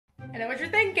I know what you're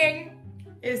thinking.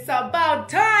 It's about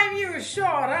time you showed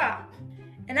up.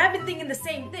 And I've been thinking the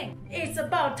same thing. It's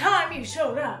about time you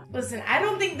showed up. Listen, I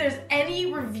don't think there's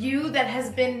any review that has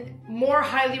been more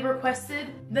highly requested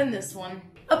than this one.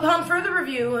 Upon further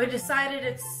review, I decided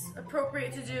it's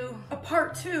appropriate to do a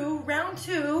part 2, round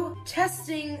 2,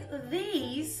 testing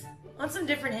these on some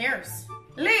different hairs.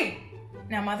 Lee!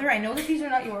 Now, Mother, I know that these are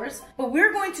not yours, but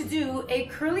we're going to do a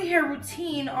curly hair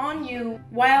routine on you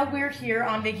while we're here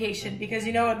on vacation, because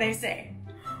you know what they say.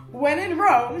 When in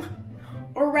Rome,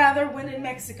 or rather when in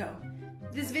Mexico.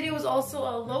 This video is also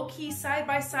a low-key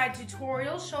side-by-side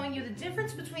tutorial showing you the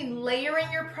difference between layering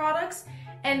your products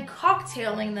and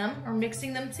cocktailing them or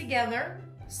mixing them together.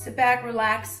 Sit back,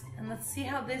 relax, and let's see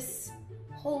how this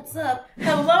holds up.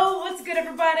 Hello, what's good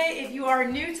everybody? If you are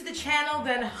new to the channel,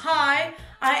 then hi,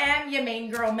 I am your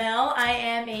main girl Mel. I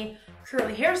am a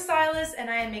curly hairstylist and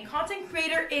I am a content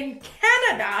creator in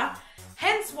Canada,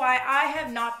 hence why I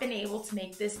have not been able to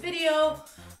make this video.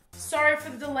 Sorry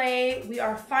for the delay, we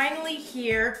are finally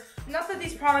here. Not that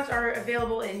these products are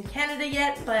available in Canada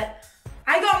yet, but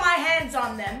I got my hands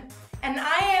on them. And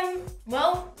I am,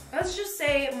 well, let's just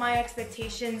say my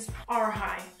expectations are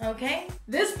high, okay?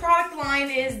 This product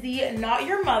line is the Not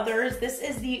Your Mother's. This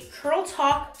is the Curl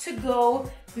Talk To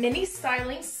Go mini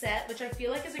styling set, which I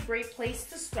feel like is a great place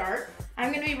to start.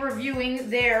 I'm gonna be reviewing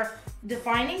their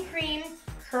Defining Cream,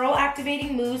 Curl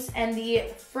Activating Mousse, and the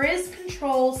Frizz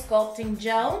Control Sculpting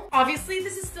Gel. Obviously,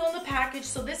 this is still in the package,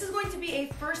 so this is going to be a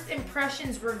first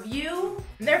impressions review.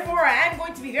 Therefore, I am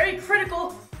going to be very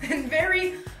critical and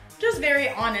very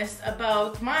honest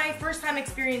about my first time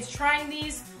experience trying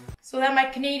these so that my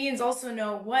Canadians also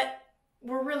know what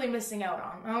we're really missing out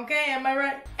on, okay? Am I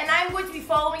right? And I'm going to be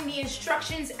following the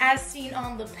instructions as seen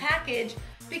on the package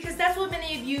because that's what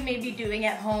many of you may be doing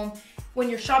at home when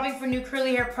you're shopping for new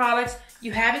curly hair products.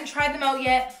 You haven't tried them out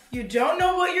yet, you don't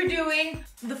know what you're doing.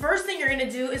 The first thing you're gonna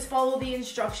do is follow the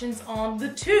instructions on the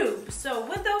tube. So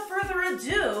without further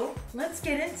ado, let's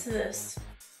get into this.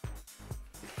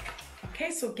 Okay,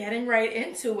 so getting right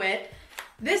into it,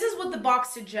 this is what the box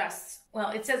suggests. Well,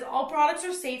 it says all products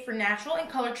are safe for natural and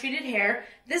color-treated hair.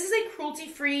 This is a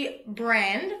cruelty-free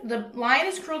brand. The line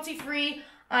is cruelty-free.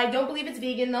 I don't believe it's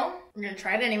vegan though. We're gonna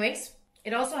try it anyways.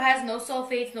 It also has no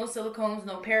sulfates, no silicones,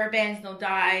 no parabens, no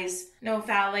dyes, no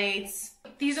phthalates.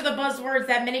 These are the buzzwords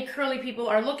that many curly people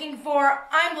are looking for.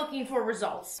 I'm looking for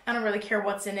results. I don't really care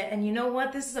what's in it. And you know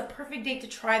what? This is a perfect day to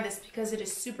try this because it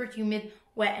is super humid,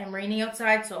 wet, and rainy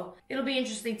outside. So it'll be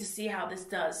interesting to see how this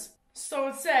does. So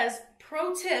it says,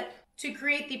 pro tip, to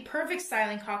create the perfect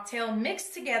styling cocktail, mix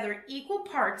together equal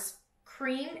parts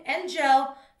cream and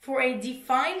gel for a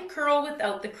defined curl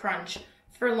without the crunch.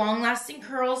 For long-lasting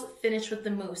curls, finish with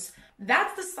the mousse.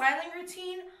 That's the styling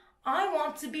routine I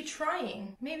want to be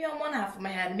trying. Maybe on one half of my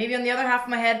head, maybe on the other half of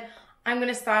my head, I'm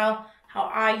gonna style how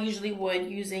I usually would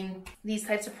using these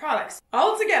types of products.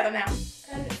 All together now.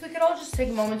 And if we could all just take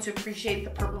a moment to appreciate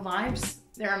the purple vibes.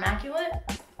 They're immaculate.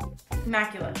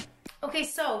 Immaculate. Okay,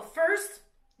 so first,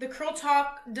 the Curl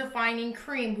Talk Defining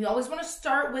Cream. We always wanna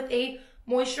start with a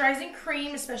moisturizing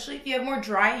cream, especially if you have more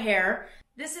dry hair.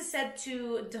 This is said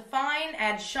to define,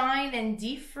 add shine, and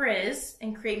defrizz,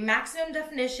 and create maximum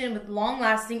definition with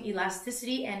long-lasting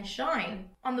elasticity and shine.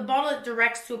 On the bottle, it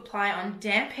directs to apply on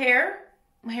damp hair.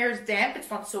 My hair is damp,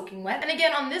 it's not soaking wet. And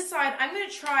again, on this side, I'm gonna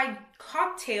try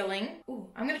cocktailing.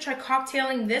 I'm gonna try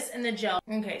cocktailing this and the gel.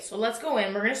 Okay, so let's go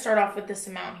in. We're gonna start off with this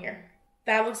amount here.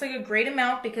 That looks like a great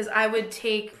amount because I would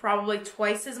take probably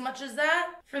twice as much as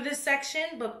that for this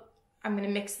section, but I'm gonna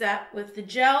mix that with the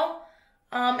gel.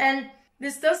 And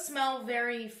this does smell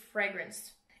very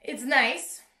fragranced. It's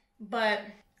nice, but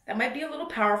that might be a little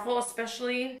powerful,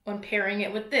 especially when pairing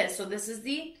it with this. So this is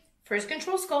the Frizz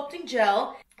Control Sculpting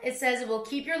Gel. It says it will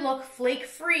keep your look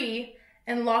flake-free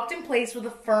and locked in place with a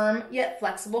firm yet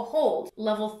flexible hold.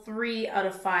 Level 3 out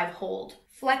of 5 hold.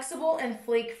 Flexible and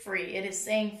flake-free. It is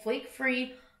saying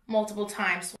flake-free multiple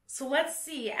times. So let's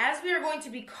see, as we are going to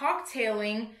be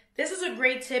cocktailing, this is a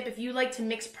great tip if you like to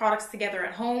mix products together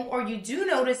at home or you do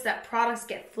notice that products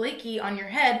get flaky on your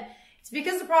head. It's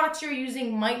because the products you're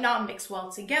using might not mix well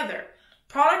together.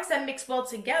 Products that mix well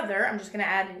together, I'm just going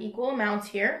to add an equal amount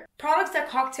here. Products that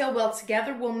cocktail well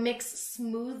together will mix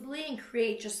smoothly and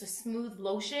create just a smooth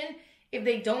lotion. If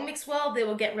they don't mix well, they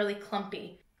will get really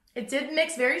clumpy. It did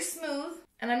mix very smooth,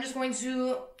 and I'm just going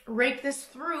to rake this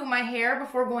through my hair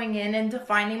before going in and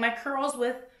defining my curls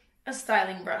with a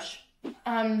styling brush.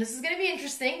 This is going to be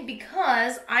interesting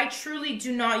because I truly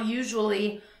do not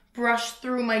usually brush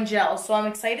through my gel. So I'm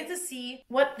excited to see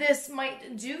what this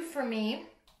might do for me.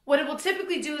 What it will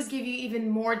typically do is give you even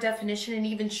more definition and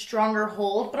even stronger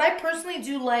hold, but I personally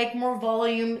do like more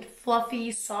volumed,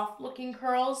 fluffy, soft looking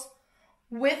curls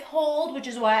with hold, which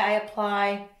is why I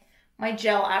apply my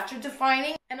gel after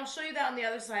defining. And I'll show you that on the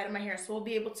other side of my hair, so we'll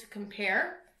be able to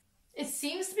compare. It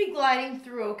seems to be gliding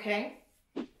through okay.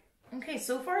 Okay,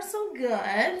 so far so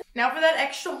good. Now for that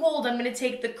extra hold, I'm gonna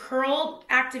take the Curl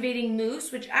Activating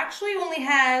Mousse, which actually only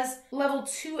has level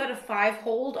 2 out of 5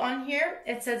 hold on here.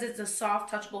 It says it's a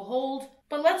soft, touchable hold,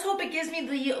 but let's hope it gives me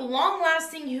the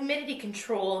long-lasting humidity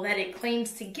control that it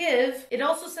claims to give. It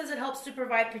also says it helps to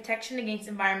provide protection against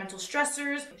environmental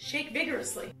stressors. Shake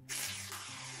vigorously.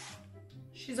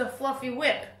 She's a fluffy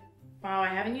whip. Wow, I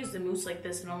haven't used a mousse like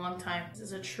this in a long time. This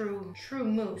is a true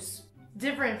mousse.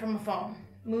 Different from a foam.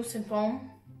 Mousse and foam,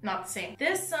 not the same.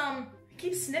 This, I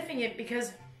keep sniffing it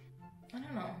because, I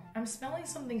don't know, I'm smelling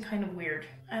something kind of weird.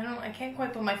 I can't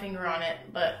quite put my finger on it,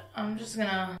 but I'm just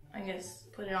gonna, I guess,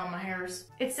 put it on my hairs.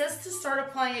 It says to start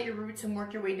applying at your roots and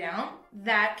work your way down.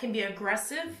 That can be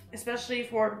aggressive, especially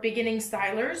for beginning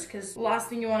stylers, because the last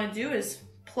thing you wanna do is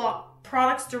plop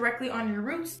products directly on your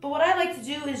roots. But what I like to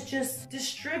do is just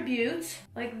distribute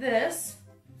like this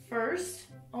first.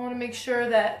 I want to make sure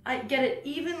that I get it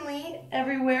evenly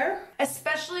everywhere,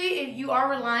 especially if you are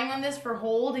relying on this for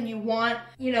hold and you want,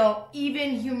 you know,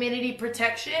 even humidity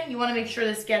protection. You want to make sure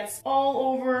this gets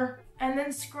all over. And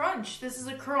then scrunch. This is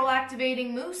a curl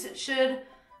activating mousse. It should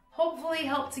hopefully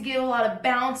help to give a lot of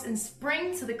bounce and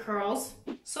spring to the curls.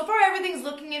 So far everything's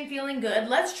looking and feeling good.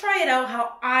 Let's try it out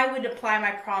how I would apply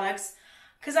my products,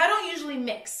 because I don't usually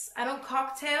mix. I don't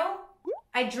cocktail.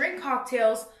 I drink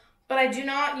cocktails, but I do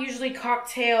not usually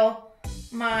cocktail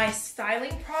my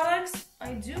styling products.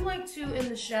 I do like to in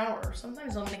the shower.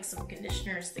 Sometimes I'll mix some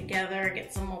conditioners together,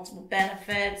 get some multiple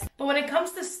benefits. But when it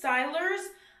comes to stylers,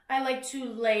 I like to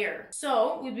layer.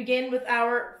 So we begin with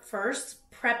our first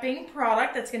prepping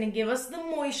product that's gonna give us the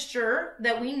moisture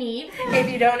that we need. If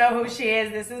you don't know who she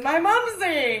is, this is my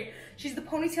momsy. She's the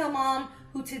ponytail mom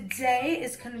who today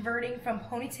is converting from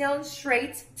ponytail and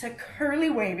straight to curly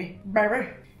wavy, baby.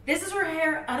 This is her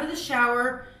hair out of the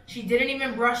shower. She didn't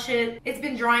even brush it. It's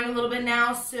been drying a little bit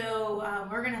now, so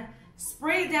we're gonna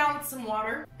spray it down with some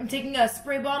water. I'm taking a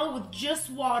spray bottle with just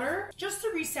water, just to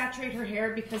resaturate her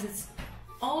hair because it's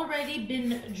already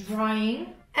been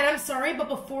drying. And I'm sorry, but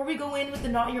before we go in with the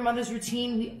Not Your Mother's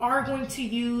routine, we are going to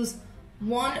use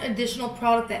one additional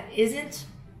product that isn't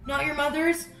Not Your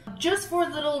Mother's, just for a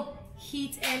little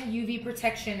heat and UV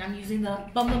protection. I'm using the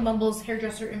Bumble's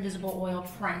Hairdresser Invisible Oil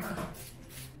Primer.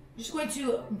 I'm just going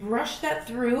to brush that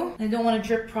through. I don't want to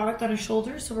drip product on her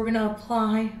shoulders, so we're going to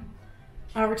apply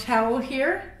our towel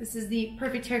here. This is the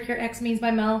Perfect Hair Care X Means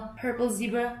by Mell Purple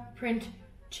Zebra Print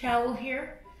Towel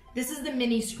here. This is the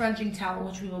mini scrunching towel,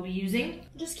 which we will be using.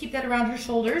 Just keep that around her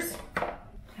shoulders.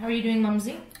 How are you doing,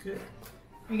 Mumsy? Good.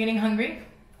 Are you getting hungry?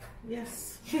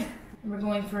 Yes. We're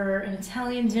going for an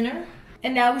Italian dinner.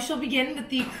 And now we shall begin with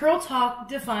the Curl Talk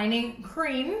Defining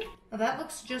Cream. Now that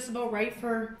looks just about right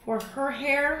for her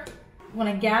hair. When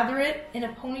I gather it in a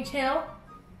ponytail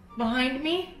behind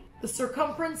me, the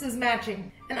circumference is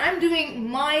matching. And I'm doing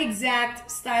my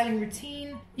exact styling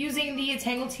routine using the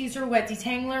Tangle Teezer Wet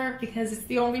Detangler because it's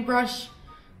the only brush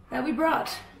that we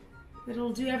brought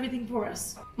that'll do everything for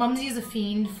us. Mumsy is a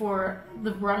fiend for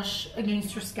the brush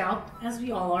against her scalp, as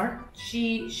we all are.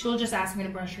 She'll just ask me to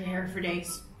brush her hair for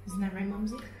days. Isn't that right,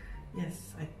 Mumsy?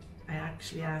 Yes, I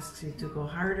actually ask you to go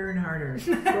harder and harder.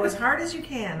 Go as hard as you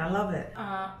can. I love it.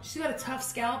 She's got a tough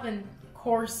scalp and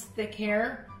coarse, thick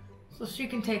hair, so she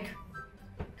can take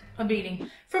a beating.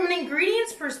 From an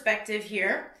ingredients perspective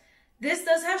here, this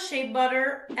does have shea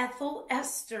butter, ethyl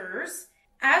esters.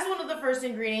 As one of the first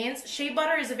ingredients, shea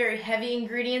butter is a very heavy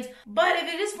ingredient, but if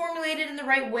it is formulated in the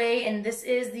right way, and this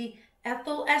is the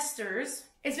ethyl esters,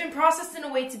 it's been processed in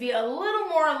a way to be a little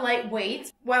more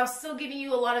lightweight while still giving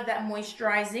you a lot of that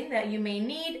moisturizing that you may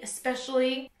need,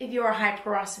 especially if you are high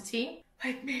porosity,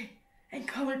 like me, and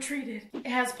color treated. It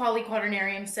has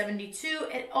polyquaternarium 72.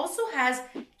 It also has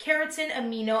keratin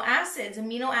amino acids.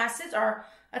 Amino acids are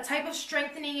a type of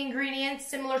strengthening ingredient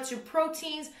similar to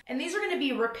proteins, and these are going to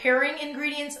be repairing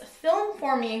ingredients, film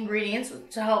forming ingredients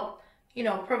to help, you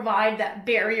know, provide that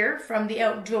barrier from the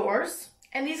outdoors.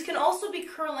 And these can also be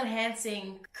curl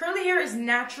enhancing. Curly hair is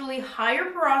naturally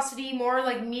higher porosity, more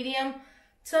like medium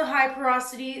to high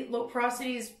porosity. Low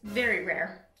porosity is very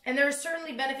rare. And there are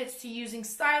certainly benefits to using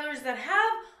stylers that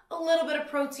have a little bit of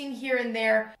protein here and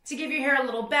there to give your hair a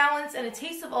little balance and a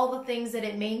taste of all the things that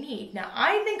it may need. Now,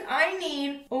 I think I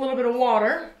need a little bit of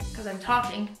water because I'm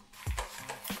talking.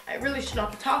 I really should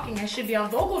not be talking. I should be on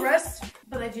vocal rest,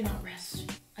 but I do not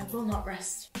rest. I will not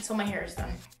rest until my hair is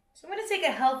done. So I'm gonna take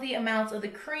a healthy amount of the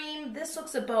cream. This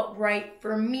looks about right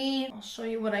for me. I'll show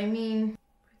you what I mean.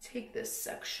 Take this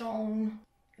section.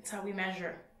 It's how we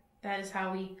measure. That is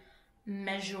how we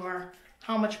measure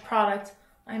how much product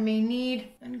I may need.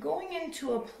 And going in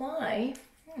to apply,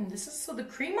 this is so the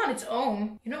cream on its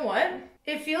own, you know what?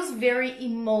 It feels very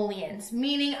emollient,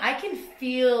 meaning I can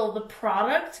feel the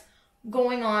product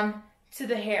going on to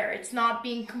the hair. It's not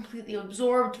being completely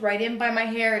absorbed right in by my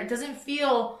hair. It doesn't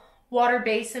feel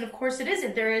water-based, and of course it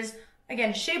isn't. There is,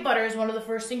 again, shea butter is one of the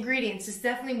first ingredients. It's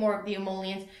definitely more of the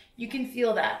emollient. You can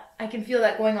feel that. I can feel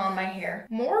that going on my hair.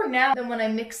 More now than when I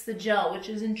mixed the gel, which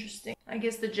is interesting. I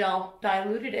guess the gel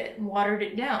diluted it and watered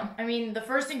it down. I mean, the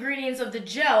first ingredients of the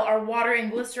gel are water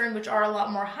and glycerin, which are a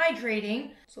lot more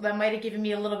hydrating. So that might have given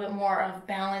me a little bit more of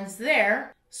balance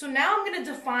there. So now I'm gonna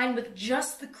define with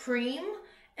just the cream,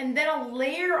 and then I'll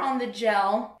layer on the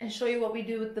gel and show you what we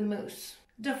do with the mousse.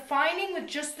 Defining with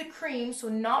just the cream, so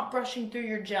not brushing through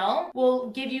your gel,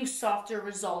 will give you softer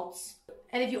results.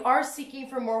 And if you are seeking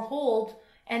for more hold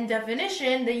and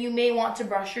definition, then you may want to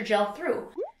brush your gel through.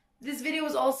 This video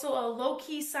is also a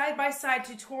low-key side-by-side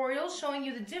tutorial showing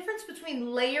you the difference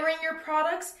between layering your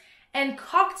products and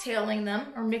cocktailing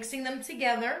them or mixing them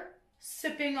together.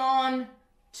 Sipping on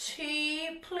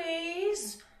tea,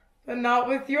 please, but not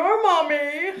with your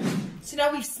mommy. So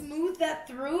now we've smoothed that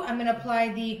through. I'm gonna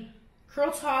apply the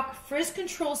Curl Talk Frizz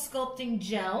Control Sculpting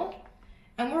Gel.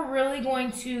 And we're really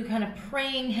going to kind of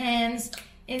praying hands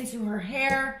into her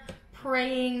hair,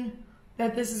 praying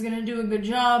that this is gonna do a good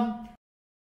job.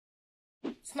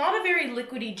 It's not a very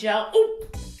liquidy gel. Oh,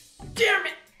 damn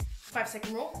it!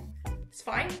 5-second rule, it's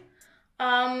fine.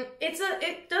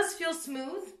 It does feel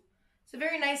smooth. It's a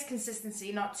very nice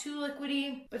consistency, not too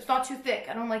liquidy, but it's not too thick.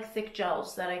 I don't like thick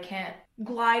gels that I can't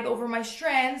glide over my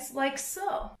strands like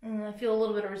so. I feel a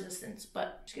little bit of resistance,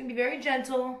 but it's gonna be very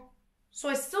gentle. So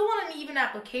I still want an even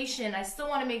application. I still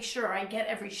want to make sure I get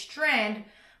every strand,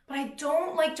 but I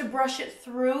don't like to brush it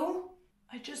through.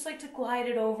 I just like to glide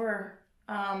it over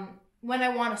when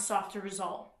I want a softer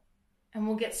result. And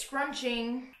we'll get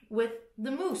scrunching with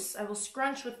the mousse. I will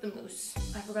scrunch with the mousse.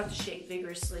 I forgot to shake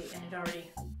vigorously and it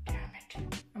already, damn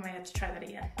it. I might have to try that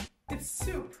again. It's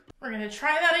soup. We're gonna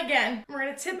try that again. We're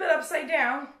gonna tip it upside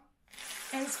down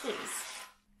and squeeze.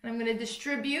 And I'm gonna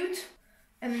distribute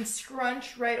and then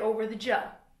scrunch right over the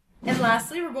gel. And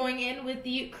lastly, we're going in with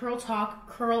the Curl Talk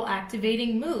Curl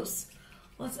Activating Mousse.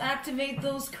 Let's activate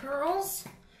those curls.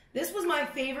 This was my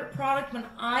favorite product when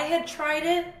I had tried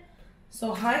it.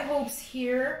 So high hopes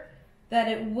here that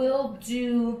it will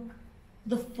do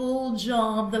the full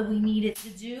job that we need it to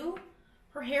do.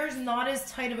 Her hair is not as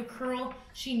tight of a curl.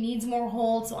 She needs more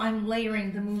hold, so I'm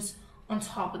layering the mousse on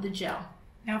top of the gel.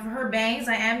 Now for her bangs,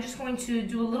 I am just going to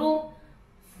do a little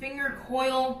finger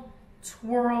coil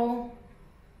twirl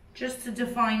just to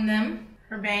define them.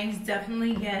 Her bangs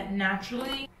definitely get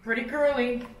naturally pretty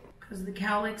curly because the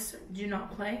cowlicks do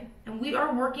not play. And we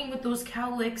are working with those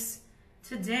cowlicks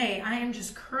today. I am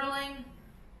just curling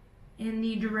in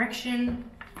the direction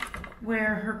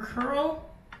where her curl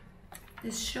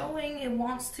is showing it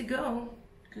wants to go.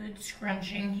 Good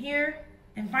scrunching here.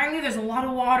 And finally, there's a lot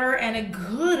of water and a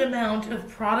good amount of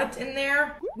product in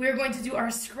there. We're going to do our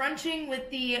scrunching with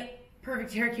the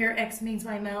Perfect Hair Care X Made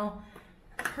by Mell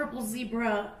Purple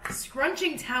Zebra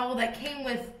scrunching towel that came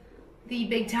with the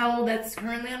big towel that's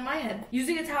currently on my head.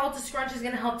 Using a towel to scrunch is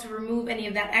gonna help to remove any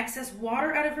of that excess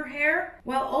water out of her hair,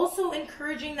 while also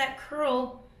encouraging that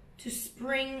curl to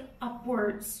spring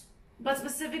upwards. But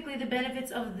specifically, the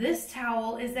benefits of this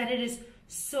towel is that it is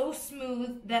so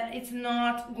smooth that it's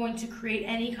not going to create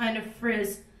any kind of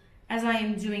frizz as I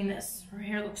am doing this. Her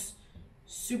hair looks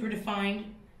super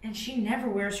defined and she never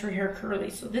wears her hair curly.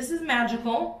 So this is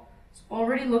magical. It's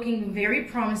already looking very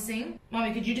promising.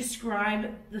 Mommy, could you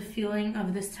describe the feeling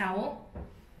of this towel?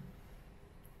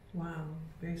 Wow,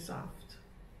 very soft.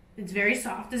 It's very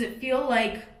soft. Does it feel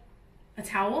like a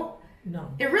towel?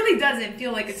 No. It really doesn't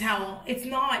feel like a towel. It's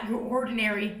not your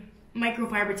ordinary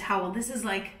microfiber towel. This is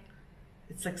like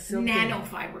it's like silky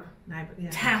nanofiber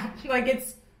towel. Like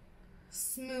it's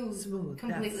smooth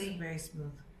completely. That's very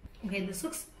smooth. Okay, this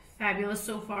looks fabulous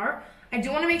so far. I do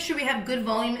want to make sure we have good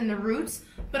volume in the roots,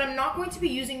 but I'm not going to be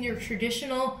using your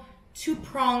traditional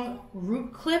 2-prong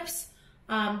root clips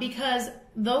because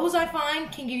those I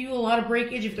find can give you a lot of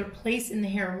breakage if they're placed in the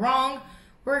hair wrong.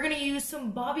 We're going to use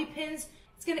some bobby pins.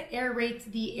 It's going to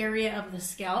aerate the area of the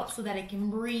scalp so that it can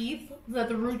breathe, so that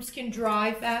the roots can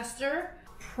dry faster.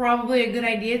 Probably a good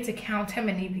idea to count how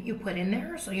many you put in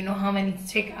there so you know how many to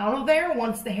take out of there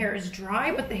once the hair is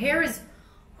dry. But the hair is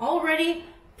already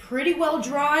pretty well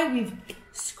dry. We've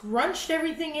scrunched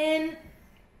everything in.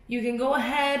 You can go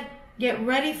ahead, get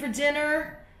ready for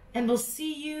dinner, and we'll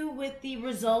see you with the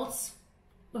results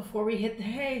before we hit the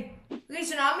hay. Okay,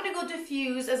 so now I'm gonna go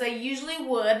diffuse as I usually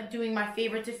would, doing my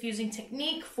favorite diffusing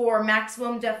technique for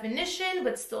maximum definition,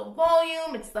 but still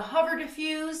volume. It's the hover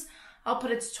diffuse. I'll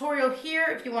put a tutorial here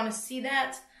if you wanna see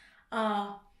that,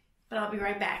 but I'll be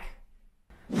right back.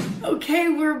 Okay,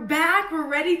 we're back. We're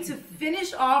ready to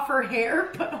finish off her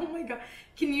hair, but oh my God,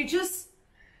 can you just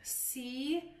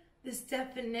see this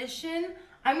definition?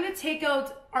 I'm gonna take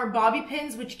out our bobby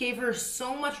pins, which gave her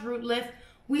so much root lift.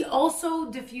 We also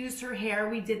diffused her hair.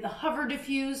 We did the hover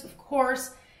diffuse, of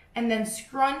course, and then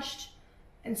scrunched.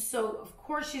 And so, of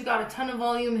course, she's got a ton of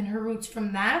volume in her roots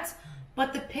from that,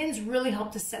 but the pins really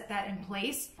helped to set that in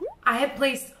place. I had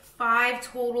placed 5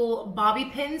 total bobby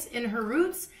pins in her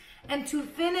roots. And to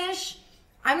finish,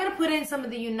 I'm gonna put in some of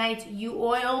the Unite U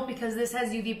oil because this has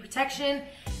UV protection,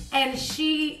 and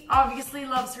she obviously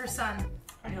loves her sun.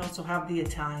 I also have the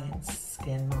Italian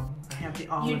skin, Mom. I have the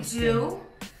olive skin. You do?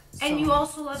 And you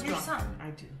also love your strong. sun. I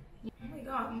do. Oh my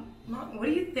God, Mom, what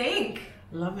do you think?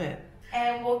 Love it.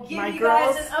 And we'll give My you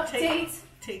girls guys an update.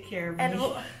 Take care of And me.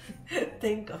 we'll...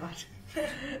 Thank God.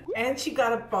 And she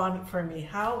got a bonnet for me.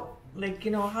 How, like, you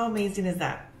know, how amazing is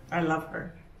that? I love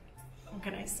her. What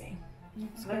can I say?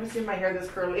 Let me see my hair this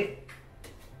curly.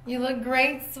 You look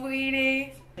great,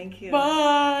 sweetie. Thank you.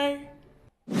 Bye.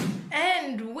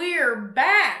 And we're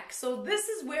back. So this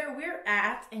is where we're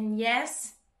at. And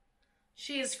yes,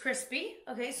 she is crispy.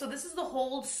 Okay, so this is the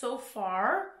hold so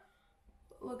far.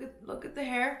 Look at the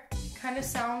hair. Kind of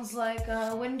sounds like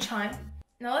a wind chime.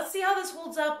 Now let's see how this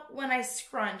holds up when I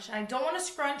scrunch. I don't want to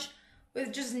scrunch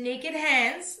with just naked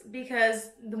hands because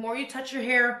the more you touch your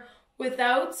hair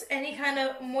without any kind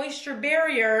of moisture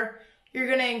barrier, you're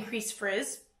gonna increase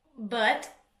frizz.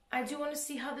 But I do want to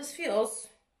see how this feels.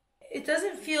 It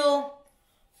doesn't feel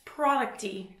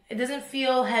producty. It doesn't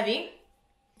feel heavy,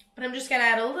 but I'm just gonna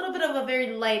add a little bit of a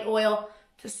very light oil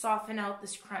to soften out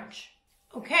this crunch.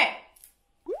 Okay.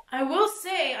 I will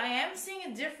say I am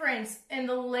seeing a difference in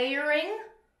the layering.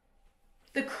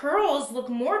 The curls look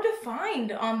more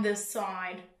defined on this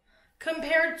side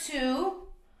compared to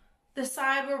the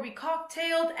side where we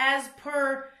cocktailed as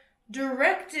per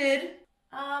directed.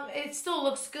 It still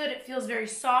looks good. It feels very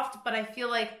soft, but I feel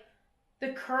like the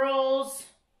curls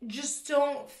just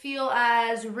don't feel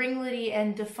as ringlety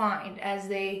and defined as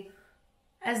they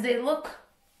look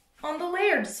on the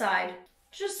layered side.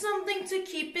 Just something to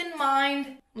keep in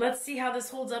mind. Let's see how this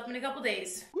holds up in a couple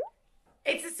days.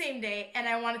 It's the same day, and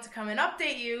I wanted to come and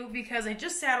update you because I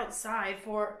just sat outside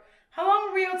for, how long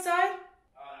were we outside?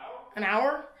 An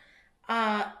hour.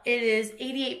 It is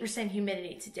 88%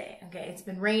 humidity today, okay? It's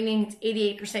been raining, it's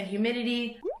 88%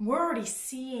 humidity. We're already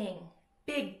seeing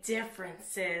big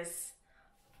differences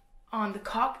on the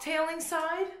cocktailing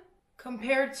side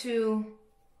compared to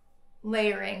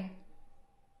layering,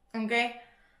 okay?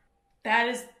 That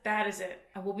is it.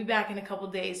 I will be back in a couple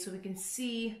days so we can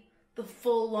see the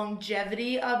full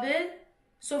longevity of it.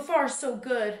 So far, so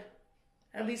good.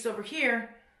 At least over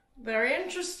here. Very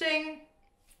interesting.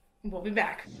 We'll be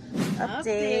back.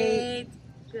 Update.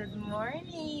 Good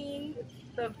morning.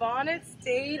 The bonnet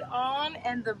stayed on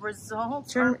and the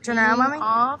results Turn are around, Mommy.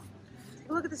 off. Take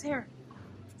a look at this hair.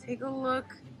 Take a look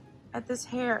at this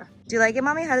hair. Do you like it,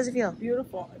 Mommy? How does it feel?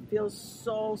 Beautiful. It feels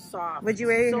so soft. Would you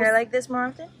wear your hair like this more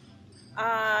often?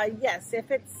 Yes, if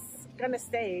it's gonna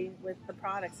stay with the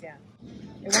products, yeah.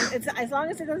 It's as long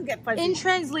as it doesn't get fuzzy. In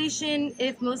translation,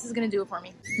 if Melissa's gonna do it for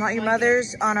me. Not your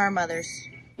mother's, on our mothers.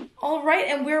 All right,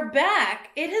 and we're back.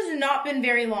 It has not been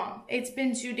very long. It's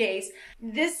been 2 days.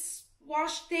 This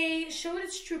wash day showed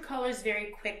its true colors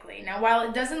very quickly. Now, while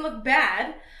it doesn't look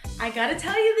bad, I gotta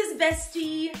tell you this,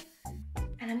 bestie,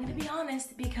 and I'm gonna be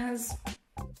honest because,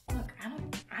 look,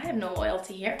 I have no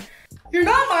loyalty here. You're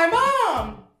not my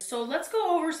mom! So let's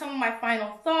go over some of my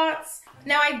final thoughts.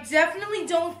 Now, I definitely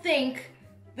don't think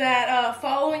that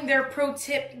following their pro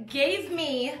tip gave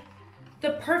me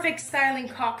the perfect styling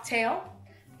cocktail,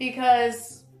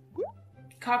 because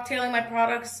cocktailing my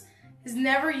products has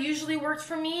never usually worked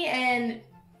for me, and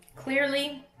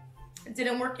clearly it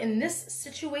didn't work in this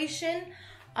situation.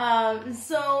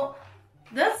 So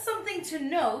that's something to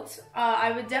note.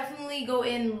 I would definitely go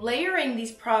in layering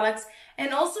these products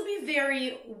and also be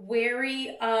very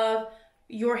wary of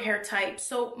your hair type.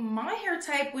 So my hair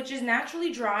type, which is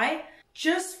naturally dry,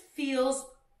 just feels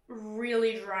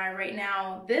really dry right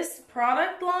now. This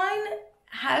product line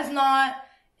has not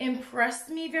impressed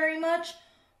me very much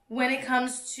when it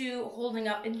comes to holding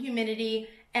up in humidity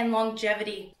and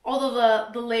longevity. Although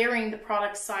the layering, the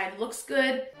product side looks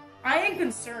good, I am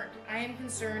concerned. I am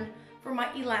concerned for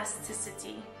my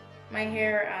elasticity. My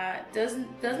hair does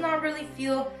not really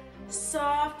feel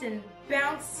soft and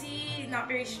bouncy, not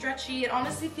very stretchy. It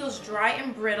honestly feels dry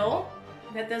and brittle.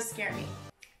 That does scare me.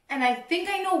 And I think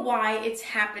I know why it's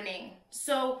happening.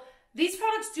 So these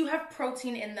products do have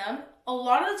protein in them. A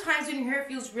lot of the times when your hair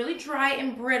feels really dry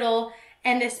and brittle,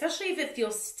 and especially if it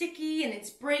feels sticky and it's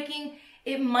breaking,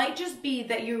 it might just be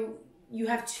that you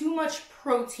have too much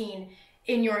protein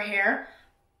in your hair.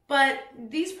 But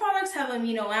these products have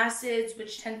amino acids,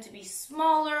 which tend to be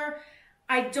smaller.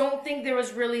 I don't think there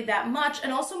was really that much.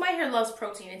 And also my hair loves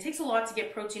protein. It takes a lot to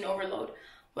get protein overload.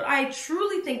 What I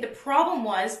truly think the problem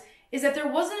is that there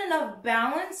wasn't enough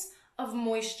balance of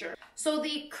moisture. So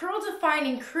the curl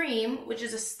defining cream, which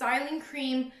is a styling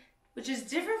cream, which is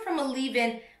different from a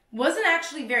leave-in, wasn't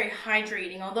actually very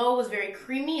hydrating. Although it was very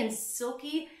creamy and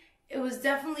silky, it was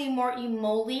definitely more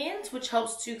emollient, which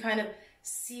helps to kind of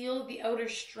seal the outer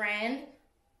strand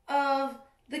of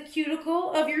the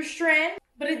cuticle of your strand.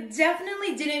 But it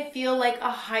definitely didn't feel like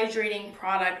a hydrating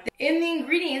product. In the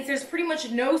ingredients, there's pretty much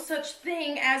no such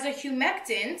thing as a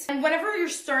humectant. And whenever you're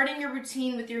starting your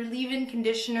routine with your leave-in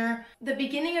conditioner, the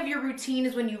beginning of your routine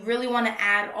is when you really want to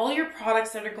add all your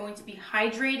products that are going to be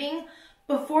hydrating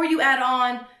before you add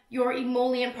on your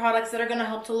emollient products that are going to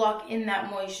help to lock in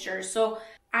that moisture. So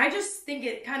I just think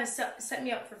it kind of set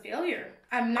me up for failure.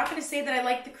 I'm not going to say that I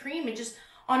like the cream. It just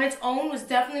on its own was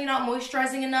definitely not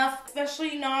moisturizing enough,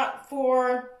 especially not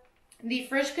for the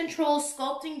Frizz Control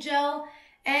Sculpting Gel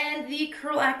and the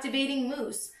Curl Activating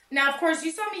Mousse. Now, of course,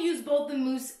 you saw me use both the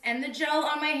mousse and the gel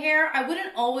on my hair. I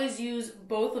wouldn't always use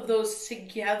both of those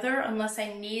together unless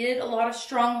I needed a lot of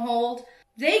strong hold.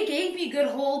 They gave me good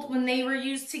hold when they were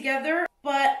used together,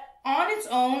 but on its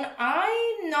own,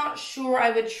 I'm not sure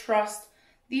I would trust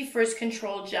the Frizz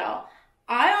Control Gel.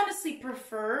 I honestly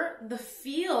prefer the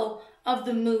feel of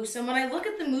the mousse. And when I look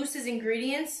at the mousse's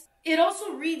ingredients, it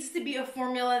also reads to be a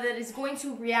formula that is going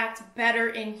to react better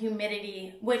in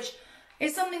humidity, which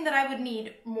is something that I would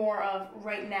need more of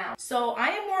right now. So I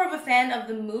am more of a fan of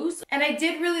the mousse, and I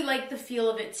did really like the feel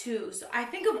of it too. So I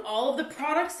think of all of the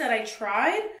products that I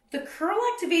tried, the Curl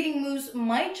Activating Mousse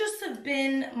might just have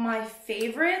been my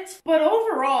favorite. But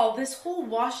overall, this whole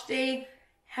wash day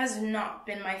has not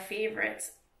been my favorite.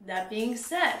 That being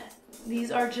said, these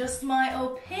are just my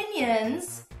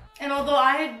opinions. And although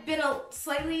I had been a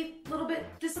little bit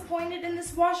disappointed in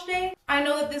this wash day, I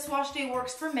know that this wash day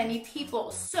works for many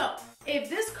people. So if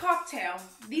this cocktail,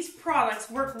 these products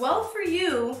work well for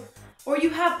you, or you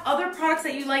have other products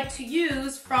that you like to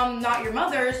use from Not Your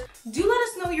Mother's, do let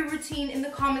us know your routine in the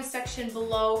comment section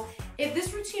below. If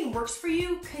this routine works for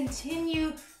you,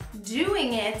 continue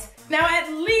doing it. Now,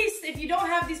 at least if you don't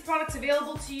have these products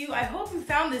available to you, I hope you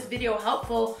found this video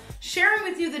helpful, sharing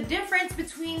with you the difference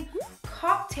between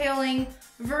cocktailing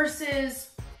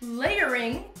versus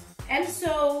layering. And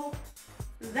so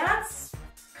that's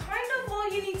kind of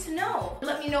all you need to know.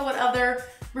 Let me know what other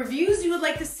reviews you would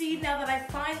like to see now that I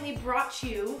finally brought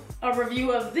you a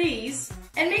review of these.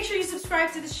 And make sure you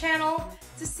subscribe to this channel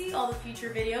to see all the future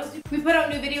videos. We put out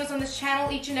new videos on this channel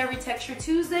each and every Texture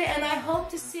Tuesday, and I hope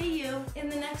to see you in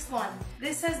the next one.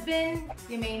 This has been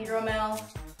your main girl Mel,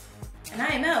 and I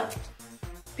am out.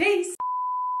 Peace!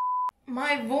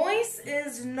 My voice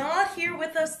is not here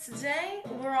with us today.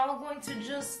 We're all going to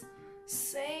just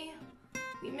say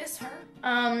we miss her.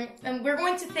 And we're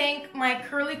going to thank my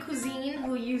curly cousine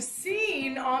who you've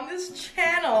seen on this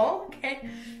channel, okay?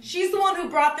 She's the one who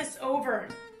brought this over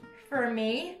for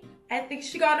me. I think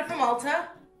she got it from Ulta.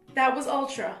 That was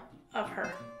ultra of her.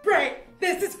 Great,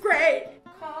 this is great.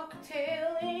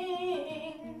 Cocktailing,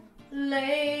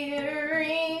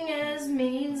 layering as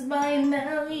means by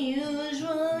Mel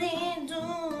usually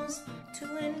does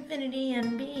to infinity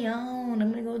and beyond. I'm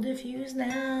gonna go diffuse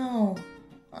now.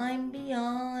 I'm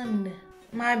beyond.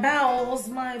 My bowels,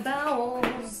 I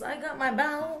got my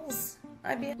bowels.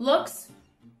 Looks,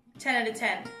 10 out of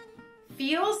 10.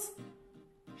 Feels,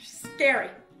 scary.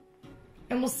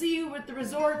 And we'll see you with the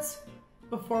resorts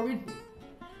before we...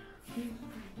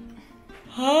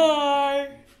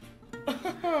 Hi!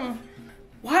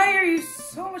 Why are you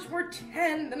so much more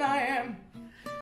 10 than I am?